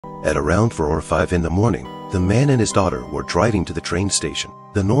At around 4 or 5 in the morning, the man and his daughter were driving to the train station.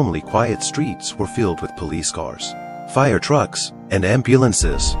 The normally quiet streets were filled with police cars, fire trucks, and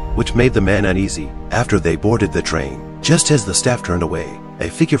ambulances, which made the man uneasy. After they boarded the train, just as the staff turned away, a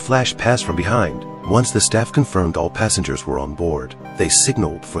figure flashed past from behind. Once the staff confirmed all passengers were on board, they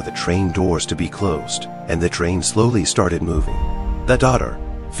signaled for the train doors to be closed, and the train slowly started moving. The daughter,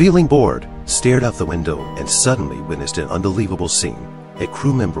 feeling bored, stared out the window and suddenly witnessed an unbelievable scene. A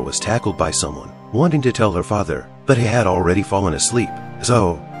crew member was tackled by someone, wanting to tell her father, but he had already fallen asleep.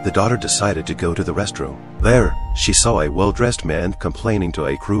 So, the daughter decided to go to the restroom. There, she saw a well-dressed man complaining to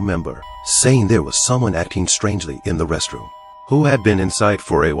a crew member, saying there was someone acting strangely in the restroom, who had been inside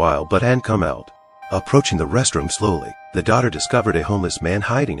for a while but hadn't come out. Approaching the restroom slowly, the daughter discovered a homeless man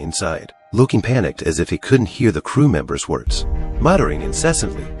hiding inside, looking panicked as if he couldn't hear the crew member's words, muttering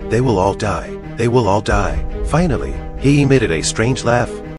incessantly, "They will all die, they will all die." Finally, he emitted a strange laugh,